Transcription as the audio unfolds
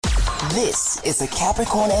This is a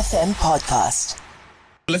Capricorn FM podcast.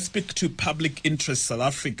 Let's speak to Public Interest South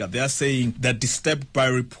Africa. They are saying they're disturbed by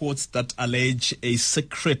reports that allege a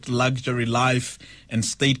secret luxury life and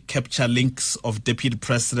state capture links of Deputy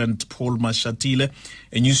President Paul Mashatile.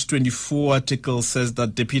 A News 24 article says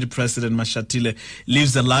that Deputy President Mashatile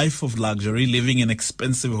lives a life of luxury, living in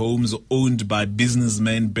expensive homes owned by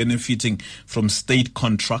businessmen benefiting from state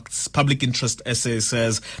contracts. Public Interest SA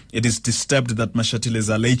says it is disturbed that Mashatile is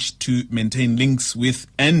alleged to maintain links with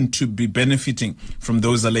and to be benefiting from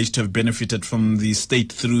those alleged to have benefited from the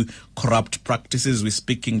state through corrupt practices. We're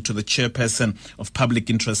speaking to the Chairperson of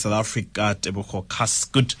Public Interest South Africa, Tebogo,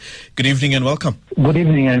 Khaas. Good evening and welcome. Good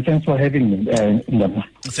evening and thanks for having me. Nghamula.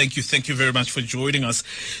 Thank you very much for joining us.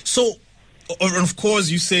 So, of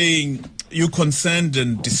course, you're saying you're concerned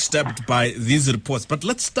and disturbed by these reports, but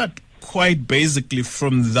let's start quite basically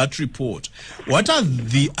from that report. What are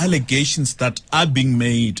the allegations that are being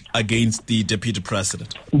made against the Deputy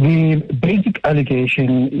President? The basic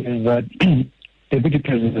allegation is that Deputy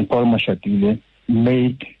President Paul Mashatile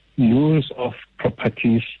made use of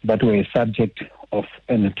properties that were subject of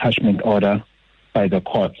an attachment order by the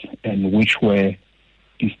court and which were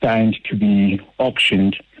destined to be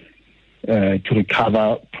auctioned to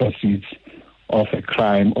recover proceeds of the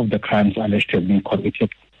crimes alleged to have been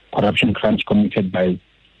committed, corruption crimes committed by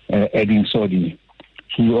Edwin Sodi,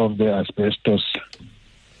 he of the asbestos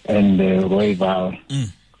and Royval,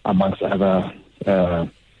 amongst other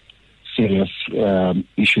serious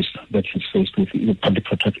issues that he's faced with public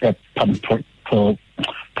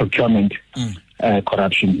procurement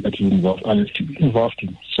corruption that he involved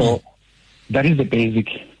in. So that is the basic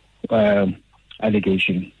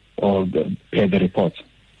allegation or the report.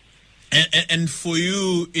 And for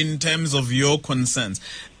you, in terms of your concerns,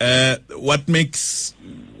 why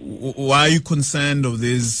are you concerned of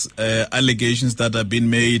these allegations that are being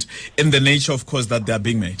made in the nature, of course, that they are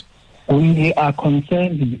being made? We are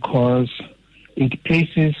concerned because it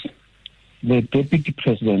places the Deputy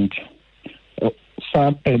President,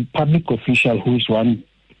 a public official who is one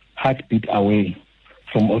heartbeat away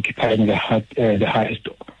from occupying the highest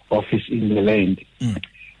office in the land,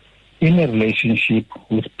 in a relationship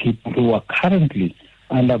with people who are currently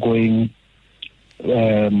undergoing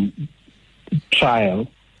trial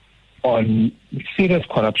on serious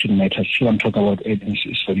corruption matters. I'm talking about Edwin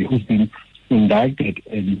Sodi, who's been indicted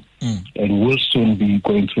and will soon be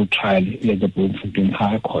going through trial at the Bloemfontein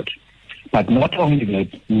High Court. But not only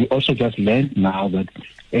that, we also just learned now that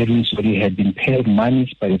Edwin Sodi had been paid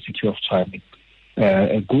monies by the city of Tshwane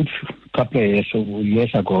a good couple of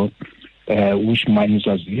years ago, which money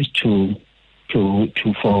was used for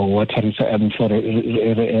water for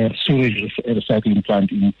a sewage recycling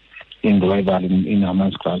plant in Royval in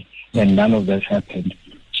Hammanskraal, and none of that happened.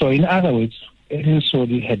 So, in other words, Edwin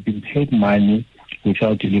Sodi had been paid money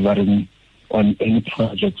without delivering on any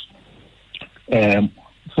projects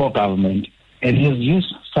for government, and he has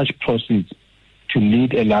used such proceeds to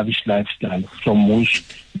lead a lavish lifestyle from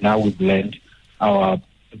which now we've learned our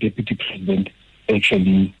Deputy President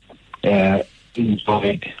actually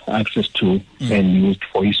enjoyed access to and used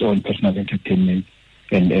for his own personal entertainment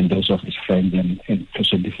and those of his friends and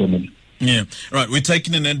personal family. Yeah, right. We're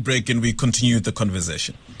taking an ad break and we continue the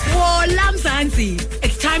conversation.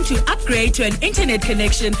 It's time to upgrade to an internet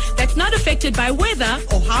connection that's not affected by weather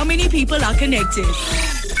or how many people are connected.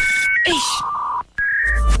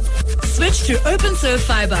 Switch to OpenServe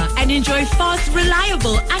Fiber and enjoy fast,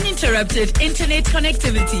 reliable, uninterrupted internet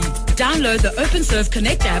connectivity. Download the OpenServe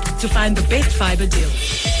Connect app to find the best fiber deal.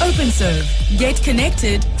 OpenServe. Get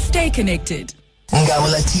connected. Stay connected.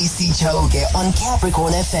 Nghamula Chauke on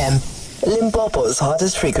Capricorn FM, Limpopo's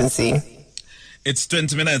hottest frequency. It's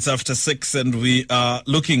 20 minutes after 6 and we are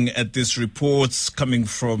looking at these reports coming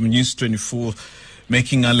from News 24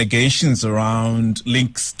 making allegations around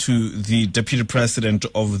links to the Deputy President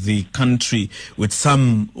of the country with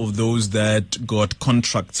some of those that got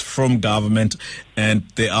contracts from government. And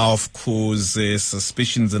there are, of course,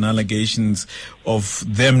 suspicions and allegations of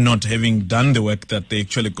them not having done the work that they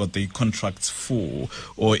actually got the contracts for,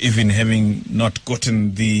 or even having not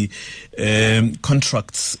gotten the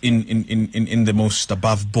contracts in the most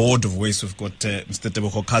above board of ways. We've got Mr.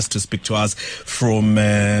 Tebogo Khaas to speak to us from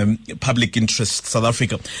Public Interest South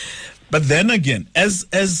Africa. But then again, as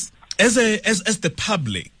the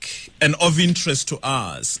public and of interest to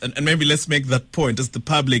us, and maybe let's make that point, as the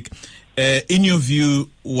public, in your view,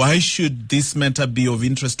 why should this matter be of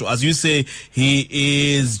interest to us? You say he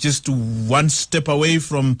is just one step away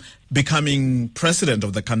from becoming president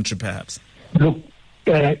of the country, perhaps. Look,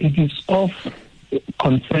 it is of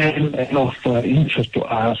concern and of interest to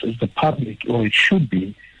us as the public, or it should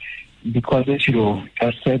be, because as you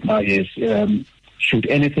have said now, yes, should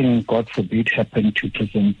anything, God forbid, happen to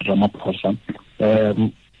President Ramaphosa,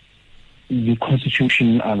 the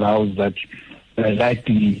Constitution allows that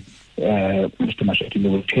likely Mr. Mashatile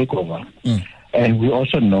will take over. And we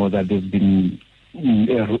also know that there's been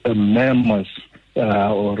memos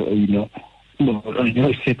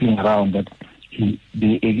circling around that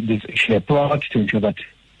there's actually a plot to ensure that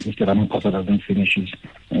Mr. Ramaphosa doesn't finish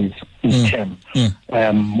his term.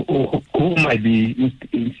 Who might be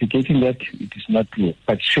instigating that? It is not clear.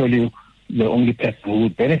 But surely the only person who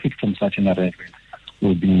would benefit from such an arrangement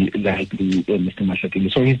would be likely Mr.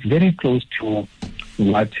 Mashatile. So he's very close to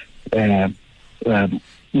what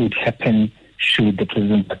would happen should the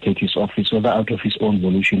president vacate his office, whether out of his own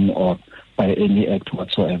volition or by any act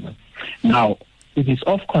whatsoever. Now, it is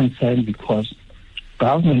of concern because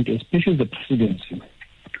government, especially the presidency,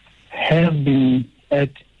 have been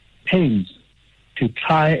at pains to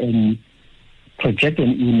try and project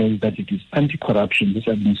an image that it is anti-corruption. This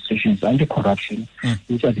administration is anti-corruption.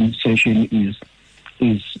 This administration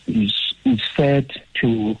is set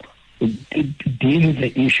to deal with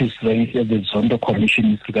the issues raised at the Zondo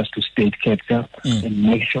Commission with regards to state capture and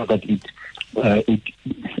make sure that it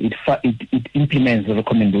implements the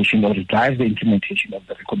recommendation or drives the implementation of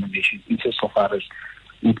the recommendation insofar as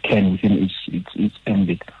it can within its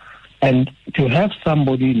ambit. And to have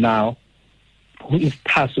somebody now who is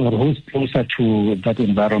tasked or who is closer to that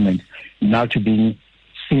environment now to being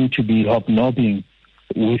seen to be hobnobbing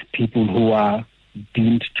with people who are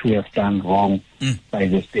deemed to have done wrong by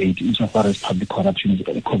the state insofar as public corruption,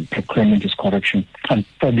 procurement is corruption, and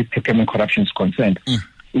public procurement corruption is concerned,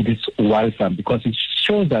 it is worrisome because it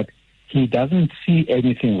shows that he doesn't see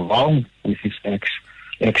anything wrong with his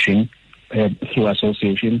action through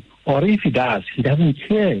association, or if he does, he doesn't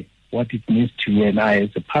care what it means to you and I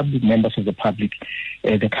as the public, members of the public,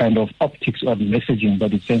 the kind of optics or messaging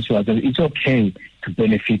that it sends to us. It's okay to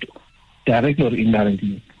benefit directly or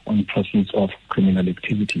indirectly on proceeds of criminal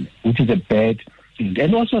activity, which is a bad thing.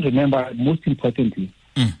 And also remember, most importantly,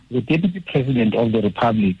 the Deputy President of the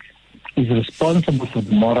Republic is responsible for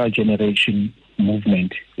the moral generation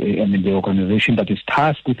movement, the organization that is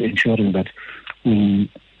tasked with ensuring that we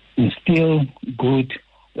instill good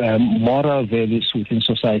moral values within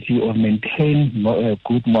society or maintain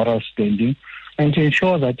good moral standing, and to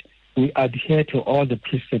ensure that we adhere to all the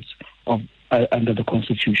precepts of under the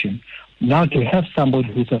Constitution. Now, to have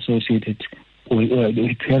somebody who's associated,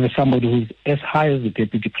 to have somebody who's as high as the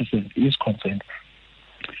Deputy President is concerned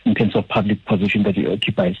in terms of public position that he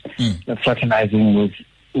occupies, fraternizing with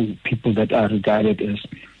people that are regarded as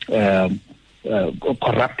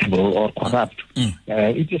corruptible or corrupt,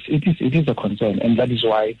 it is a concern, and that is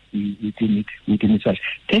why we deem it such.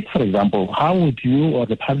 Take, for example, how would you or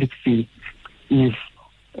the public feel if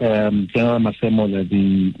General Masemola,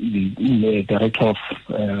 the director of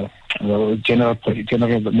General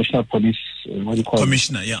National Police, what do you call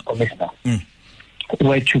Commissioner, Commissioner,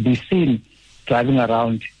 were to be seen driving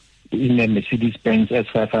around in a Mercedes-Benz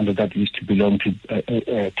S500 that used to belong to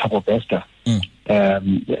Thabo Bester?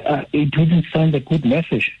 It wouldn't send a good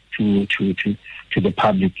message to the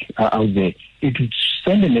public out there. It would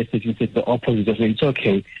send a message and say the opposite, that it's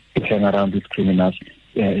okay to hang around with criminals,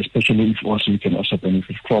 especially if also you can also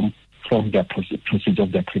benefit from their proceeds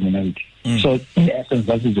of their criminality. So in essence,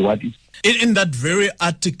 that is what it is. In that very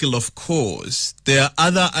article, of course, there are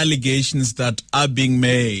other allegations that are being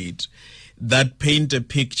made that paint a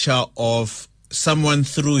picture of someone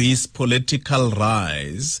through his political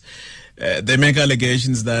rise. They make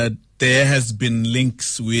allegations that there has been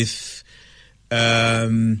links with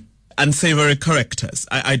unsavory characters.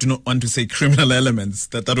 I do not want to say criminal elements,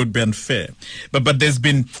 that would be unfair. But there's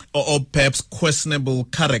been, or perhaps questionable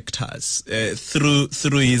characters through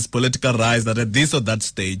his political rise, that at this or that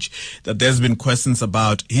stage, that there's been questions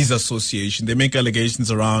about his association. They make allegations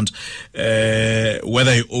around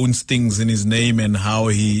whether he owns things in his name and how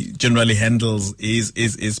he generally handles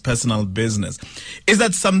his personal business. Is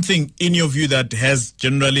that something, in your view, that has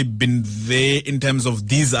generally been there in terms of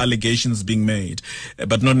these allegations being made,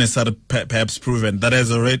 but not necessarily perhaps proven, that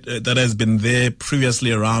has been there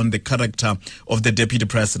previously around the character of the Deputy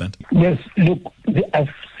President? Yes, look, I've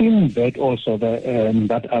seen that also,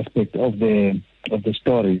 that aspect of the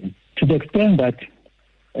story, to the extent that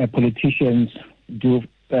politicians do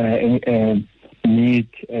meet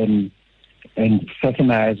and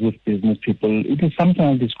fraternize with business people. It is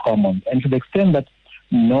sometimes common, and to the extent that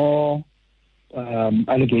no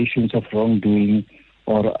allegations of wrongdoing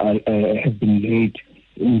or have been made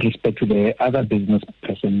in respect to the other business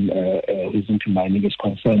person who's into mining is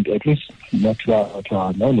concerned, at least not to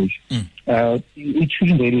our knowledge, it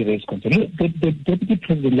shouldn't really raise concern. The Deputy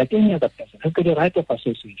President, like any other person, has got the right of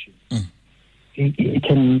association. He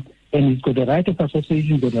can, and he's got the right of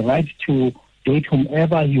association, got the right to date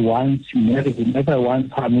whomever he wants, marry whomever he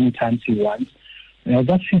wants, how many times he wants.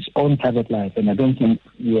 That's his own private life, and I don't think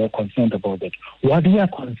we are concerned about that. What we are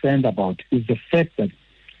concerned about is the fact that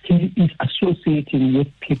he is associating with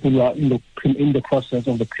people who are in the process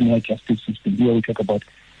of the criminal justice system. Here we talk about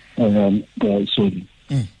Soli.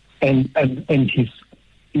 And he's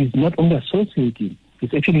not only associating,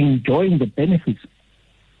 he's actually enjoying the benefits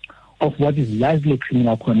of what is largely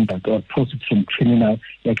criminal conduct or profits from criminal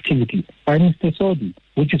activity by Mr. Sodi,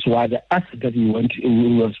 which is why the asset that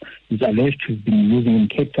is alleged to have been using in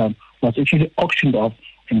Cape Town was actually auctioned off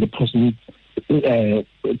and the proceeds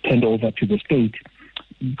turned over to the state,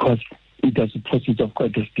 because it was the proceeds of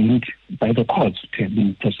court was deemed by the courts to have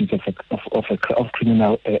been proceeds of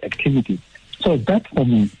criminal activity. So that for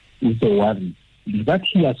me is the worry. That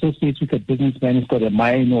he associates with a businessman who's got a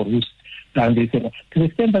mine or who's down there. To the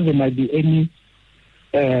extent that there might be any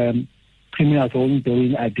criminals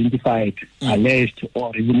being identified, alleged,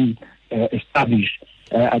 or even established,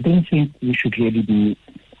 I don't think we should really be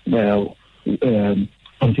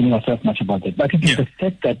concerning ourselves much about that. But it is the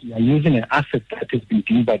fact that we are using an asset that has been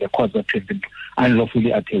deemed by the court that has been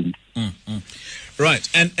unlawfully attained. Right.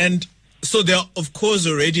 And so there are, of course,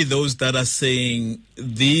 already those that are saying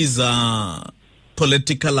these are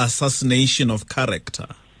political assassination of character.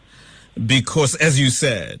 Because, as you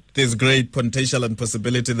said, there's great potential and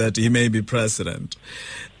possibility that he may be president.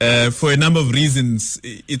 For a number of reasons,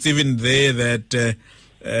 it's even there that the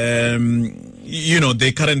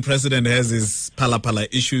current president has his pala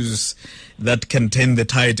issues that can turn the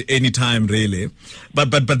tide any time, really.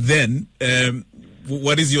 But then,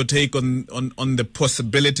 what is your take on the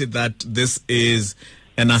possibility that this is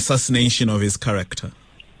an assassination of his character?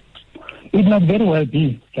 It might very well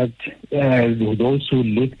be that those who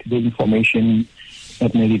leaked the information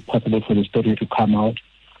that made it possible for the story to come out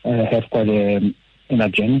have got an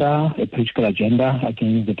agenda, a political agenda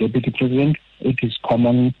against the Deputy President. It is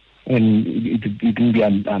common and it will be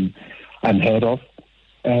unheard of.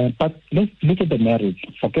 But let's look at the marriage.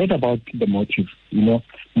 Forget about the motive.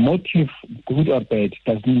 Motive, good or bad,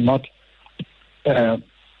 does not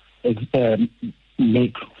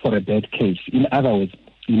make for a bad case. In other words,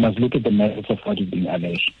 you must look at the merits of what is being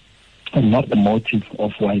alleged and not the motive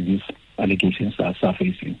of why these allegations are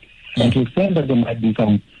surfacing. And to the extent that there might be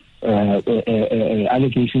some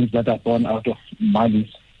allegations that are born out of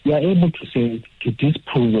malice, we are able to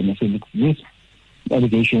disprove them and say, look, these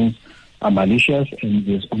allegations are malicious and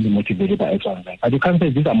there's only motivated by X, Y, and Z. But you can't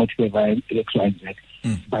say these are motivated by X, Y, and Z.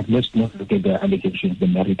 But let's not look at the allegations, the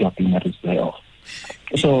merit of the merits thereof.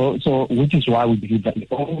 So which is why we believe that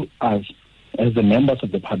all as the members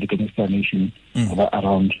of the public and explanation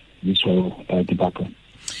around this whole debacle.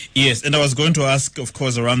 Yes, and I was going to ask, of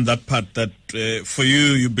course, around that part, that for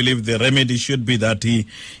you believe the remedy should be that he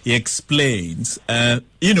explains.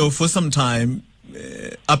 For some time,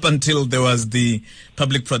 up until there was the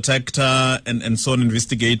public protector and so on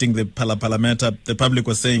investigating the Pala matter, the public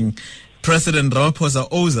was saying President Ramaphosa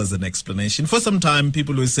owes us an explanation. For some time,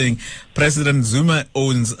 people were saying President Zuma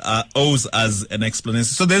owes us an explanation.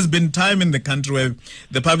 So there's been time in the country where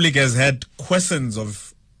the public has had questions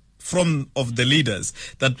of the leaders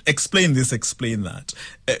that explain this, explain that.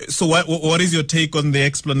 So what is your take on the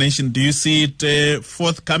explanation? Do you see it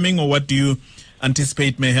forthcoming, or what do you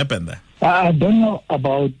anticipate may happen there? I don't know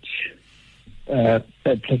about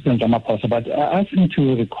President Ramaphosa, but I ask him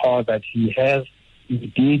to recall that he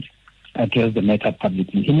did address the matter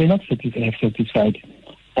publicly. He may not have satisfied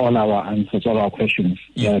all our answers, all our questions,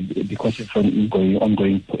 because it's an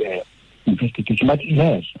ongoing investigation. But he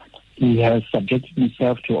has. He has subjected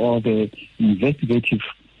himself to all the investigative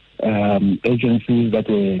agencies that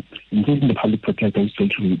were, including the public protector,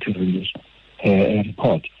 to release a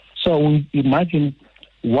report. So we imagine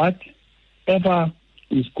whatever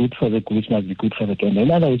is good for the goose must be good for the gander.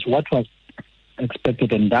 In other words, what was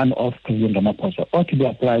expected and done of President Ramaphosa ought to be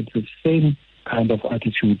applied to the same kind of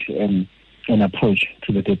attitude and approach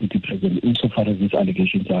to the Deputy President insofar as these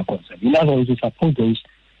allegations are concerned. In other words, we support those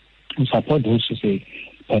who say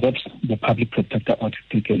perhaps the public protector ought to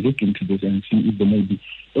take a look into this and see if there may be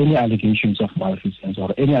any allegations of malfeasance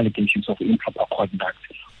or any allegations of improper conduct,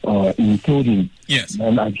 including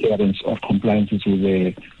non-adherence of compliances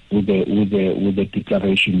with the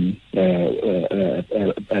declaration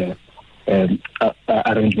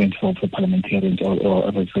arrangements for parliamentarians or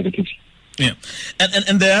representatives Yeah.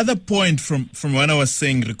 And the other point from when I was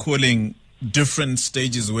saying, recalling different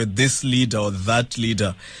stages where this leader or that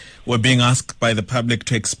leader were being asked by the public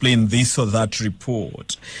to explain this or that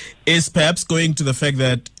report, is perhaps going to the fact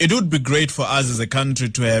that it would be great for us as a country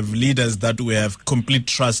to have leaders that we have complete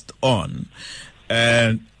trust on,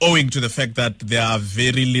 owing to the fact that there are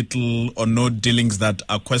very little or no dealings that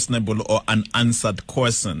are questionable or unanswered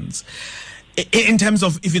questions. In terms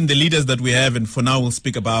of even the leaders that we have, and for now we'll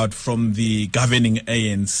speak about from the governing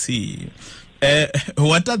ANC,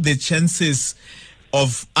 what are the chances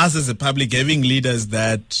of us as a public having leaders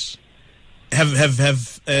that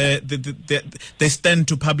they stand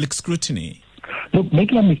to public scrutiny? Look,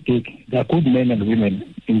 make no mistake, there are good men and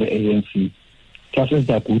women in the ANC, just as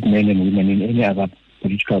there are good men and women in any other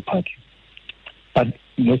political party. But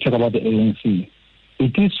let's talk about the ANC.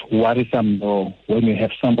 It is worrisome, though, when you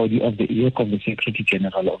have somebody of the ilk of the Secretary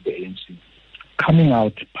General of the ANC coming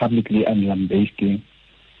out publicly and lambasting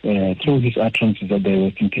through his utterances at the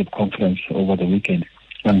Western Cape Conference over the weekend,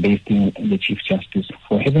 lambasting the Chief Justice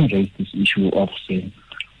for having raised this issue of, say,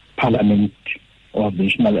 Parliament or the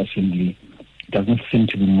National Assembly doesn't seem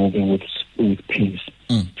to be moving with pace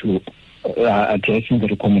to addressing the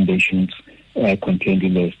recommendations contained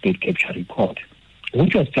in the State Capture Report,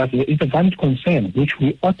 which was just, it's a valid concern, which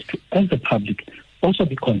we ought to, as the public, also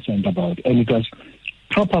be concerned about. And it was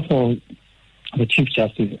proper for the Chief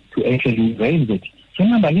Justice to actually raise it.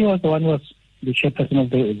 Remember, he was the one who was the chairperson of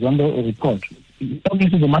the Zondo report.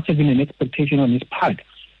 Obviously, there must have been an expectation on his part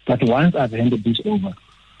that once I've handed this over,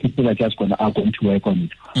 people are just going to work on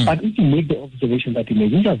it. But if you make the observation that he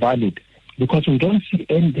made, these are valid, because we don't see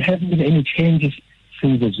there haven't been any changes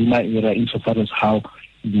since the Zuma era insofar as how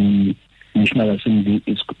the National Assembly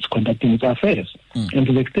is conducting its affairs. And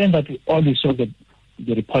to the extent that we always saw the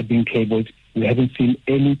report being tabled, we haven't seen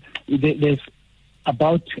any. There's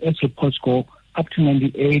about, as reports go, up to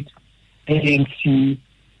 98 ANC,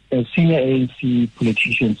 senior ANC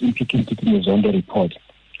politicians implicated in the Zondo report.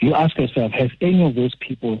 You ask yourself, has any of those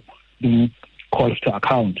people been called to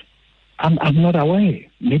account? I'm not aware.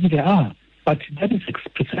 Maybe they are. But that is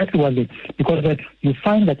precisely what because that you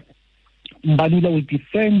find that Mbalula will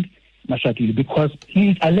defend Mashatile because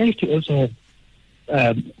he is alleged to also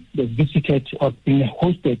have visited or been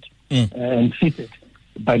hosted and seated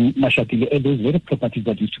by Mashatile at those very properties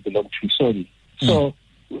that used to belong to Sorry. So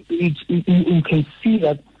you can see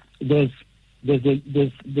that there's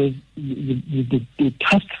the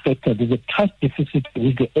trust factor, there's a trust deficit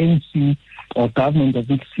with the ANC or government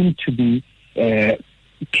doesn't seem to be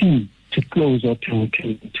keen to close or to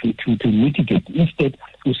mitigate. Instead,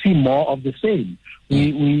 we see more of the same.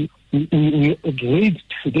 We read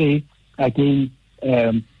today again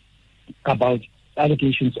about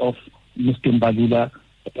allegations of Mr. Mbalula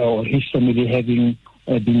or his family having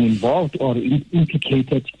been involved or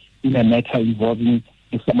implicated in a matter involving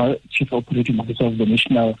the former chief operating officer of the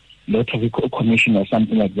National Lottery Commission or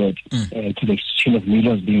something like that, to the extent of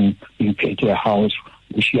millions being paid to a house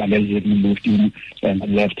which he allegedly lived in and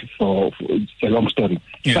left for it's a long story.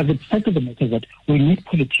 Yeah. But the fact of the matter is that we need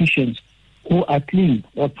politicians who are clean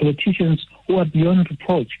or politicians who are beyond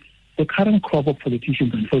reproach. The current crop of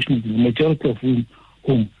politicians, unfortunately, the majority of whom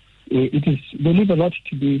they leave a lot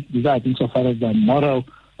to be desired insofar as their moral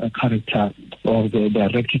character or their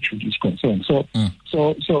rectitude is concerned. So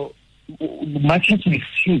much as we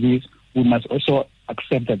see this, we must also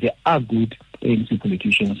accept that there are good ANC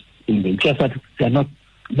politicians in them. Just that they are not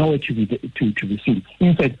nowhere to be seen.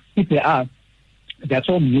 In fact, if they are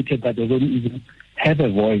so muted that they don't even have a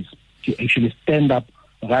voice to actually stand up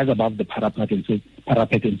right above the parapet and say,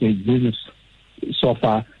 this is so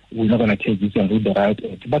far, we're not going to take this and read the right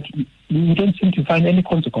act. But we don't seem to find any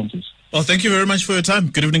consequences. Well, thank you very much for your time.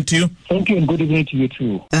 Good evening to you. Thank you, and good evening to you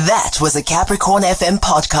too. That was a Capricorn FM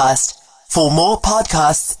podcast. For more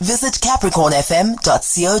podcasts, visit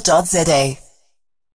capricornfm.co.za.